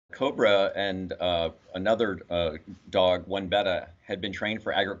Cobra and another dog, One Betta, had been trained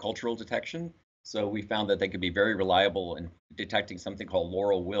for agricultural detection. So we found that they could be very reliable in detecting something called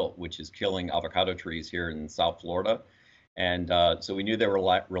laurel wilt, which is killing avocado trees here in South Florida. And so we knew they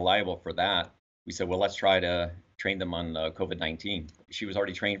were reliable for that. We said, well, let's try to train them on COVID-19. She was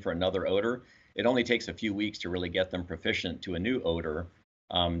already trained for another odor. It only takes a few weeks to really get them proficient to a new odor.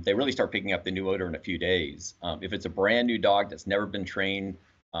 They really start picking up the new odor in a few days. If it's a brand new dog that's never been trained,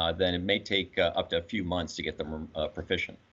 then it may take up to a few months to get them proficient.